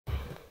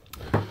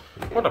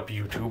What up,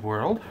 YouTube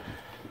world?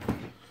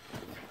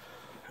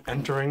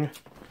 Entering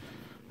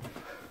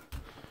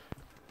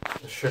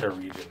the shitter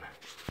region.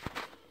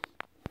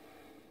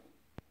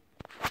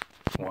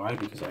 Why?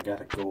 Because I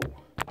gotta go.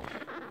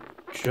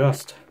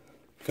 Just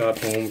got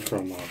home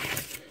from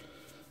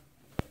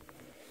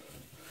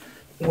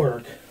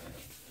work.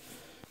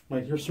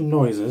 Might hear some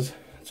noises.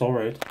 It's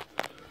alright.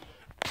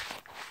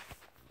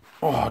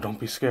 Oh, don't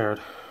be scared.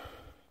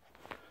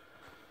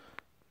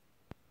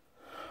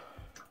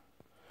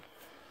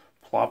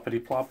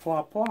 Ploppity plop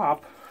plop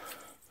plop.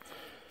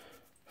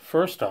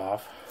 First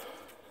off,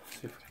 let's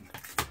see if I can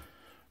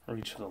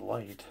reach the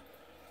light.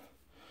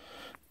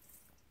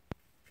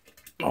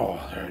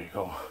 Oh, there you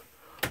go.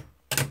 I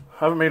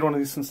haven't made one of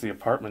these since the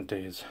apartment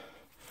days.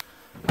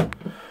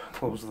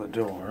 Close the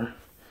door.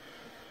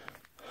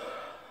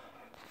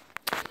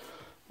 Let's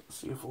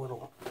see if a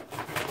little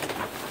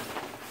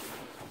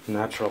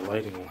natural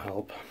lighting will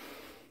help.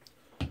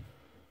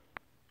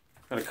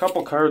 Got a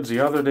couple cards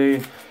the other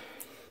day.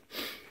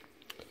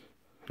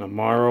 An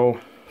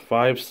Amaro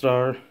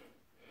 5-star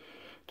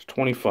to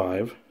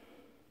 25.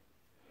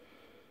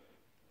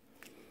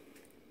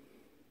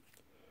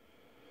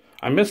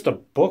 I missed a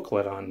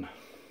booklet on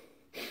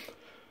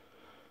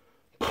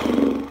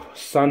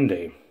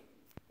Sunday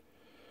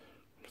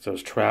because I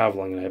was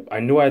traveling. And I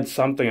knew I had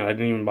something and I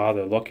didn't even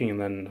bother looking,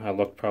 and then I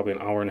looked probably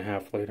an hour and a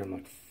half later. I'm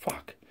like,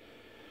 fuck.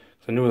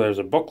 I knew there was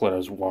a booklet I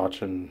was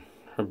watching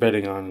or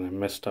bidding on, and I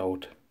missed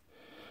out.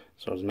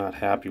 So I was not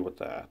happy with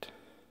that.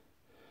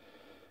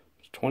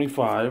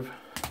 25,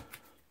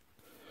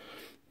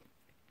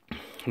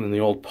 and then the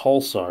old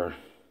pulsar,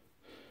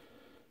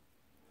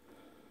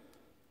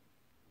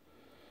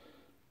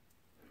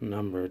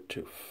 number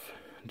 2,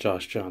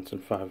 Josh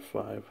Johnson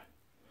 5.5.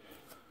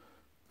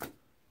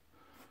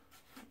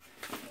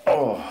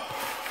 Oh,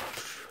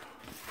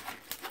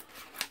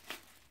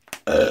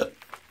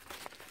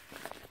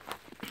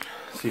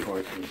 see if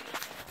I can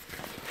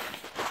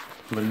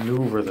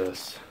maneuver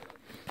this.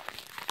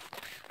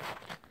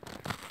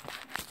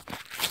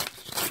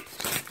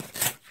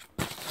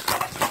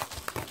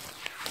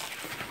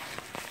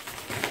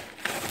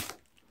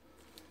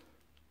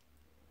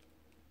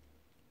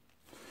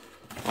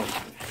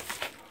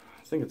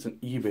 I think it's an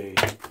eBay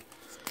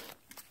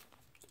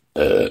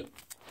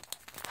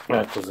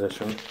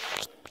acquisition.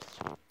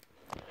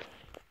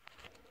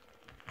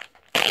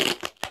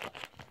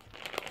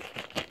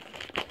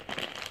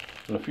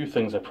 And a few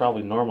things I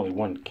probably normally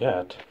wouldn't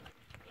get,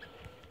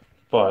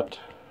 but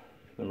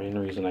the main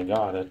reason I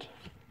got it,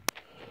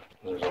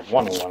 there's a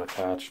 101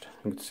 attached.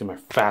 You can see my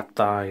fat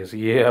thighs.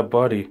 Yeah,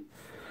 buddy.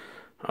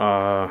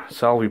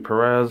 Salvi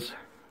Perez,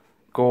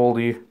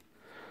 Goldie.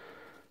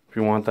 If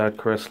you want that,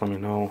 Chris, let me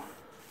know.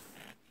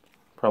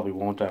 Probably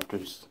won't after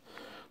it's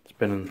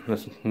been in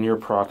this near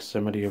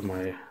proximity of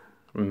my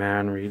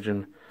man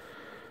region.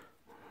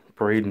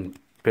 Braden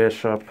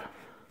Bishop.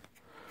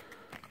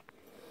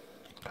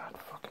 God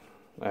fucking.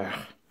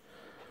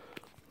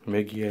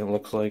 Miggy, it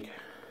looks like.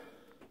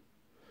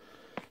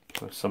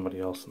 There's somebody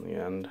else in the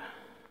end.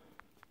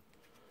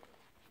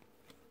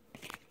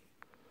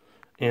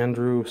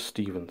 Andrew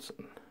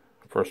Stevenson.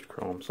 First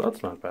Chrome. So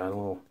that's not bad. A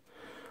little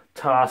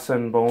toss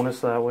and bonus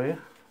that way.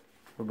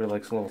 Everybody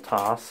likes a little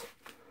toss.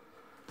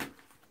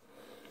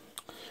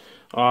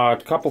 A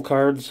couple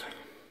cards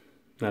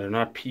that are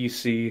not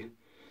PC.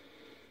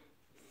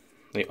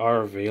 They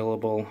are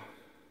available.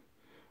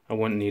 I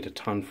wouldn't need a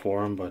ton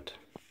for them, but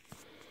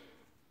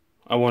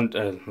I wouldn't,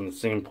 at the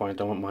same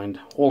point, I wouldn't mind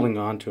holding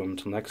on to them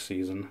until next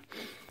season.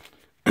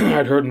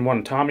 I'd heard in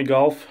one Tommy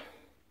Golf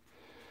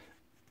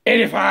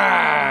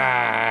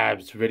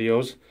 85's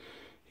videos,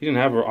 he didn't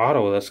have an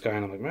auto with this guy,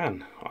 and I'm like,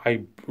 man,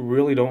 I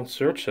really don't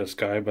search this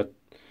guy, but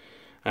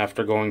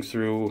after going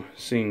through,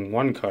 seeing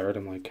one card,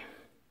 I'm like,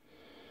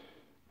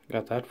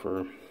 got that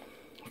for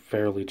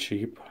fairly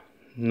cheap.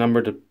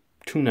 Numbered to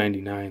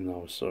 $2.99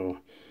 though, so.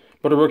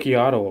 But a rookie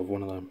auto of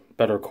one of the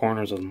better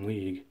corners in the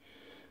league,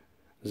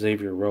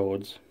 Xavier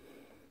Rhodes.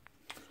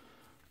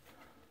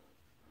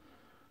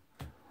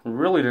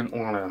 Really didn't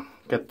want to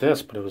get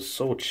this, but it was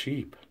so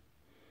cheap.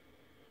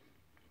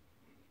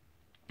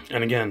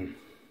 And again,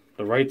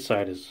 the right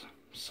side is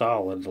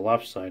solid, the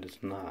left side is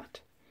not.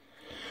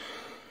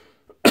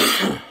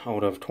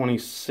 Out of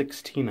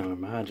 2016, I'm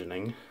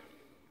imagining.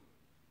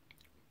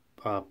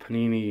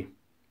 Panini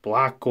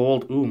Black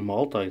Gold,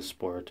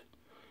 multi-sport.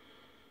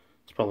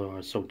 That's probably why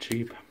it's so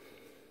cheap.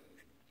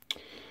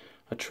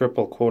 A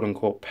triple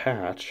quote-unquote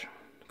patch,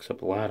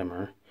 except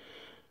Latimer.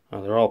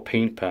 They're all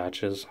paint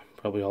patches,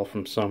 probably all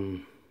from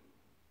some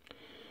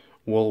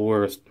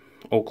Woolworth,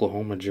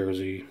 Oklahoma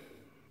jersey.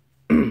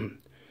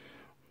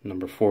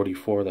 Number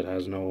 44 that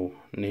has no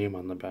name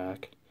on the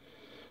back.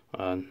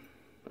 Or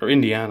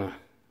Indiana,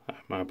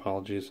 my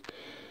apologies.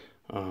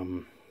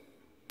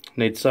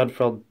 Nate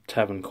Sudfeld,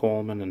 Tevin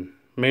Coleman, and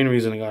main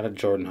reason I got it,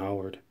 Jordan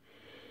Howard.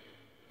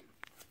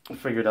 I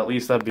figured at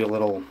least that'd be a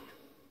little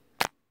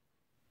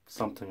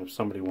something if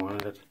somebody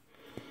wanted it.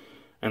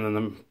 And then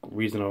the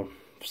reason I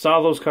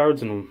saw those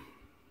cards and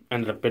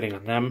ended up bidding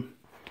on them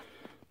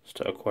was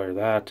to acquire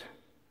that.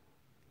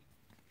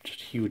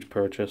 just huge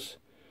purchase.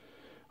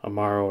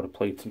 Amaro to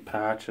plates and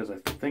patches. I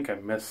think I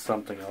missed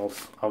something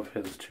else of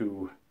his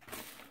too.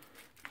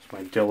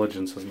 My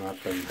diligence has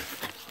not been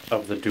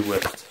of the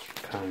doest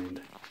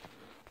kind.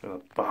 The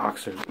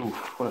boxers.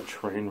 Oof, what a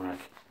train wreck.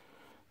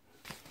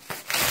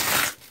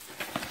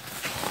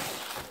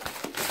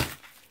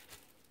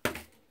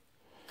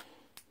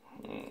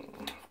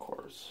 Of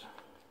course.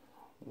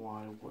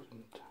 Why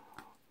wouldn't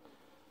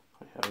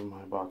I have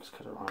my box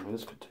cutter on me?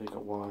 This could take a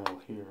while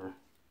here.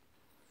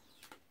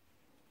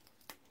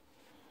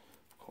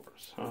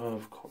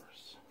 Of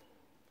course.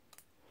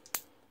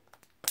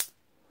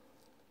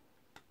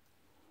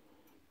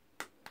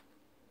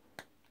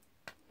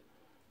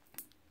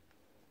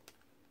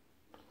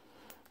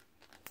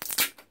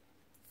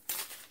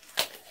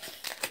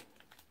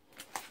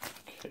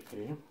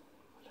 Okay, it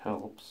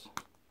helps.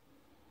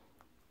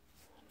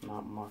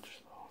 Not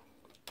much though.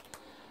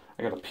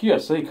 I got a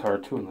PSA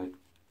card too, and they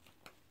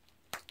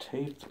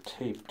taped the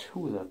tape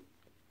to the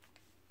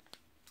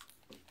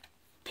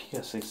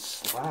PSA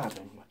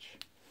slabbing, which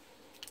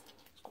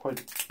is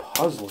quite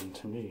puzzling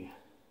to me.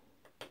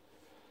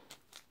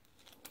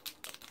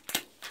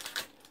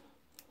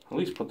 At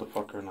least put the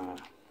fucker in a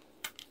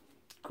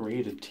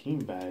graded team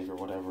bag or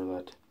whatever.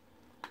 That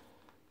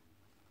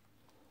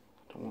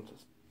I don't want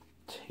this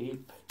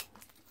tape,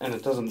 and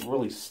it doesn't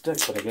really stick.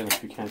 But again,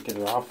 if you can't get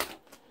it off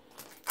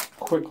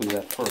quickly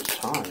that first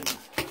time,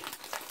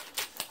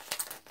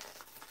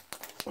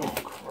 oh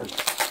Christ!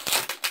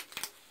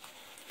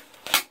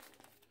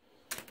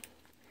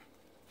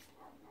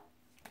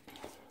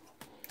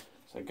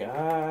 So I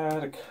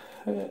got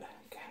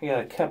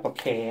a couple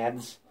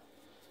CADs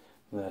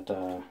that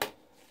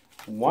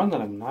one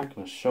that I'm not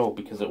going to show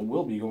because it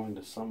will be going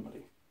to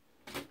somebody.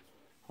 I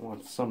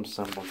want some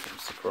semblance of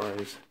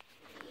surprise.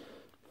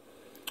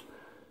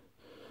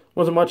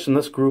 Wasn't much in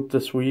this group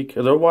this week.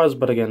 There was,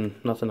 but again,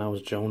 nothing I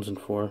was jonesing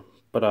for.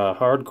 But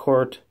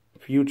Hardcourt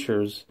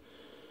Futures,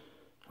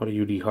 out of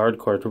UD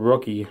Hardcourt,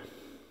 rookie,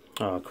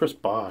 Chris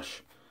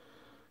Bosch.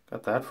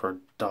 Got that for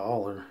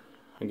 $1.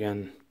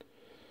 Again,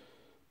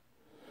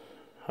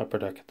 Upper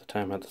Deck at the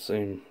time had the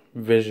same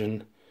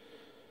vision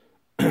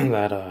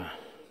that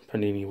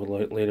Panini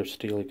would later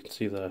steal. You can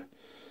see the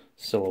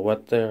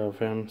silhouette there of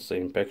him,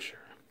 same picture.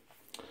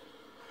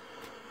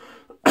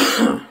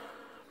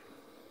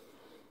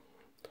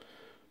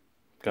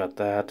 Got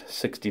that.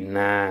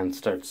 69,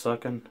 Start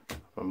Sucking,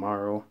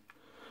 Amaro.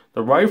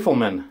 The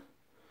Rifleman,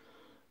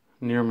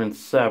 Nearman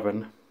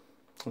 7.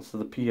 This is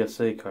the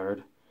PSA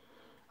card.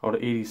 Out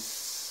of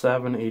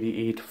 87,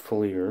 88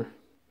 Fleer.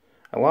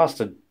 I lost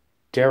a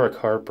Derek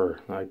Harper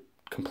I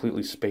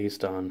completely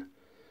spaced on. I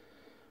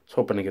was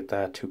hoping to get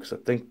that too, because I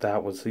think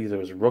that was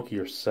either his rookie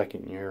or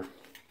second year.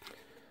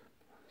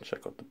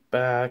 Check out the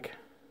back.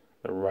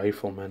 The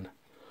Rifleman.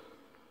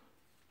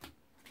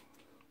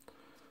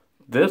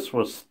 This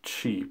was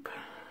cheap.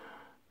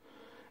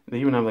 They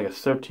even have like a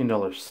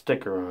 $13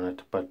 sticker on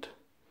it, but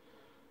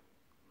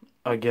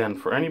again,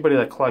 for anybody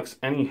that collects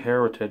any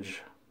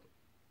heritage,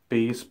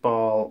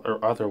 baseball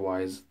or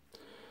otherwise,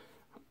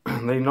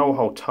 they know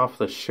how tough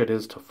this shit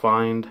is to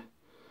find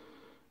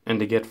and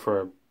to get for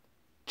a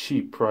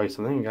cheap price.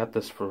 I think I got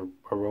this for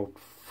around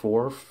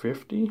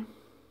 $4.50.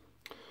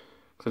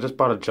 I just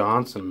bought a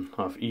Johnson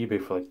off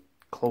eBay for like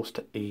close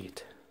to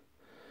 $8.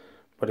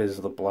 But it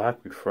is the black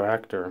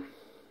refractor,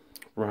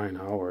 Ryan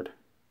Howard.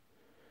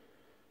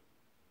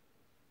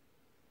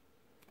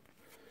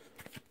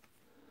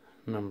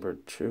 Number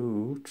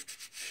 2,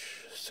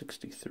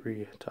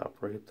 63, top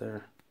right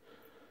there.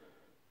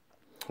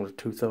 Or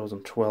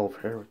 2012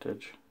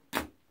 Heritage.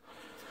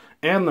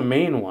 And the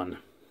main one.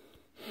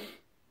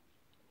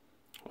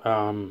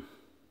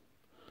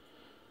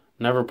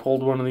 Never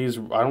pulled one of these.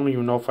 I don't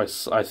even know if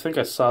I think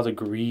I saw the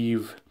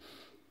Grieve.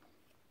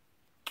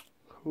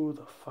 Who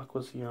the fuck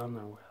was he on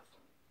there with?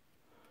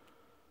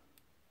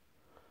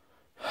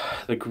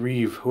 The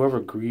Grieve. Whoever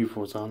Grieve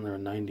was on there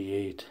in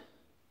 98.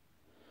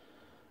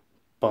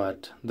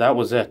 But that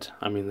was it.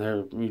 I mean,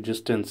 you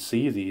just didn't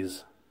see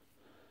these.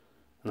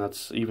 And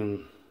that's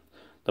even...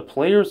 The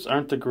players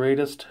aren't the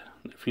greatest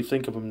if you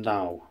think of them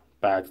now.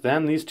 Back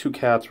then, these two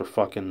cats were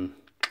fucking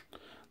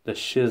the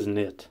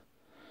shiznit.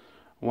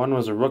 One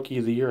was a Rookie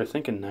of the Year, I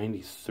think in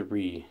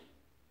 93.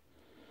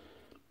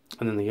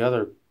 And then the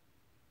other,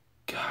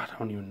 God, I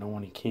don't even know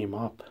when he came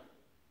up.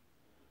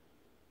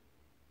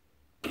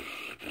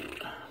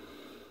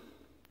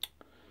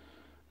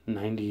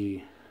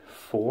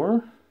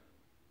 '94?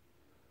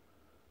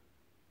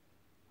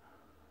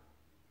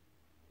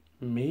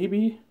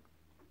 Maybe?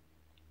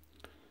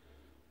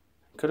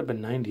 Could have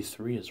been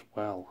 93 as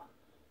well.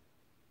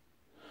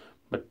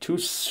 But two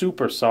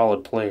super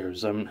solid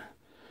players. I don't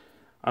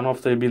know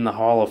if they'd be in the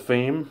Hall of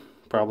Fame.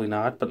 Probably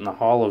not. But in the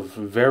Hall of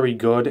very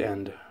good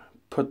and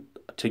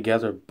put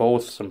together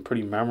both some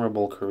pretty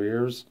memorable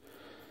careers.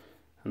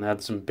 And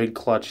had some big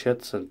clutch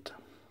hits and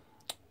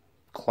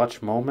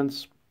clutch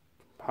moments.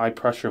 High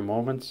pressure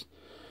moments.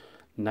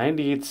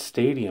 98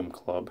 Stadium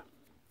Club.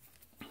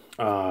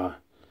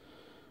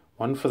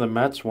 One for the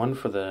Mets, one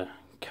for the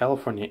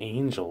California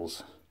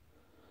Angels.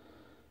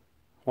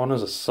 One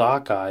is a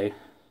sockeye,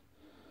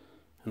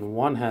 and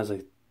one has,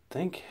 I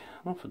think,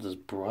 I don't know if it's his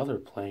brother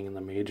playing in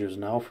the majors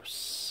now for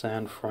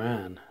San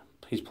Fran.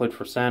 He's played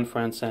for San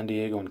Fran, San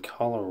Diego, and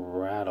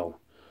Colorado.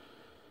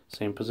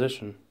 Same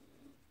position.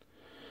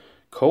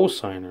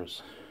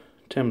 Co-signers: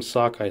 Tim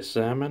Sockeye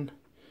Salmon,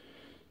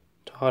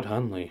 Todd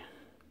Hundley.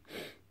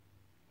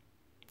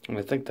 And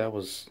I think that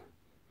was...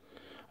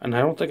 And I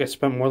don't think I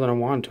spent more than I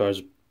wanted to. I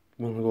was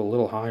willing to go a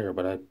little higher,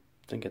 but I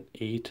think at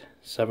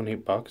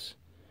 $7-8.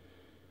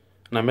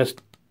 And I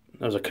missed...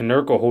 There's a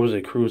Canerco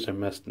Jose Cruz I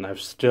missed, and I'm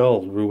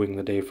still ruining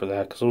the day for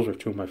that, because those are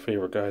two of my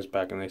favorite guys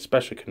back in the day,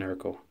 especially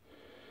Canerco.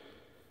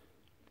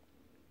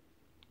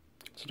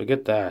 So to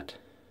get that,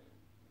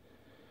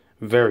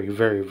 very,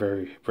 very,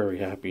 very, very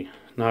happy.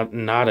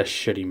 Not a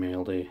shitty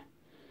mail day.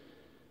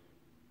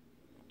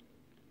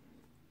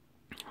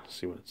 Let's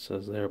see what it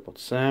says there about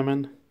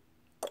Salmon.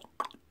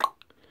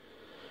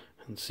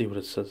 And see what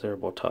it says there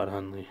about Todd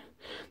Hundley.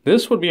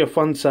 This would be a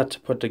fun set to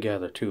put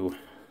together, too.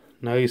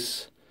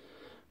 Nice.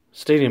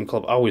 Stadium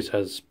Club always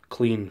has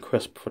clean,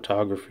 crisp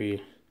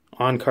photography.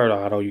 On-card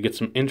auto, you get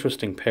some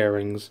interesting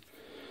pairings.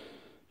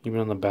 Even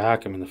on the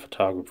back, I mean, the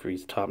photography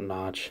is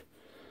top-notch.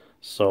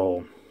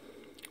 So,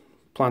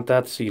 plant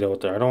that seed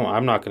out there.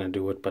 I'm not going to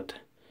do it, but...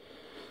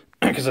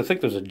 Because I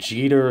think there's a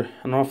Jeter.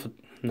 I don't know if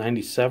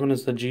 97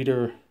 is the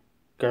Jeter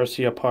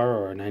Garcia par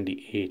or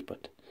 98,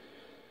 but...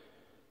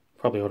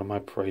 Probably out of my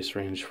price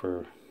range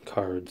for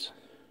cards.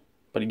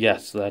 But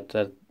yes,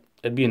 that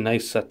it'd be a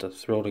nice set to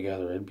throw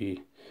together. It'd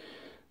be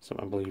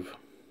something I believe.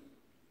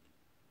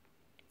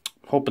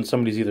 Hoping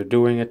somebody's either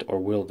doing it or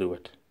will do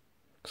it.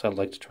 Because I'd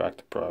like to track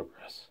the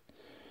progress.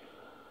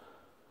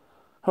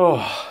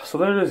 Oh, so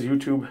there it is,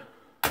 YouTube.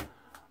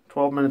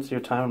 12 minutes of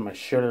your time on my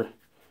shitter.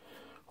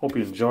 Hope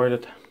you enjoyed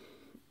it.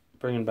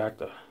 Bringing back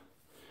the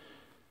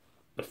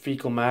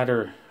fecal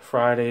matter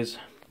Fridays.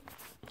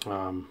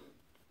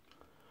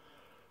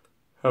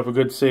 Have a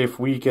good, safe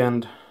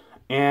weekend.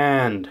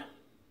 And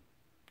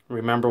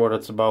remember what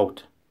it's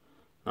about.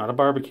 Not a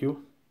barbecue.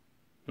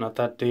 Not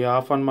that day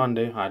off on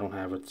Monday. I don't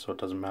have it, so it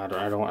doesn't matter.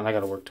 And I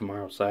gotta work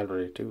tomorrow,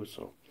 Saturday too,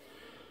 so.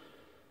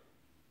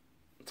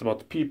 It's about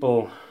the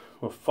people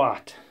who have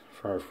fought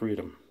for our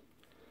freedom.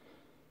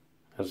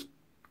 As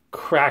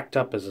cracked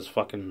up as this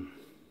fucking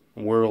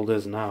world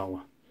is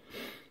now.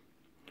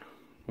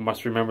 We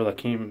must remember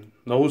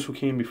those who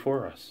came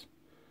before us.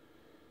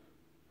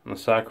 And the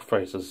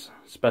sacrifices,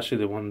 especially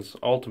the ones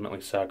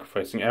ultimately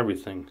sacrificing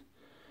everything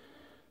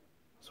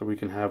so we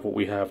can have what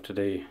we have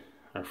today.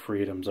 Our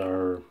freedoms,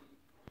 our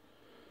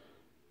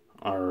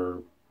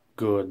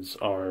goods,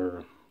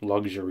 our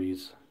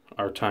luxuries,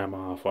 our time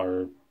off,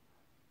 our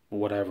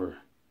whatever.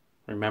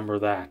 Remember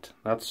that.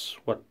 That's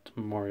what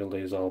Memorial Day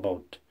is all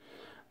about.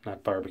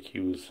 Not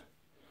barbecues.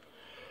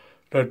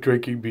 Not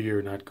drinking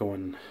beer, not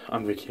going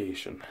on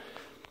vacation.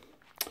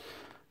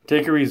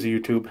 Take her easy,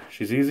 YouTube.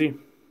 She's easy.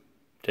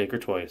 Take her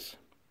twice.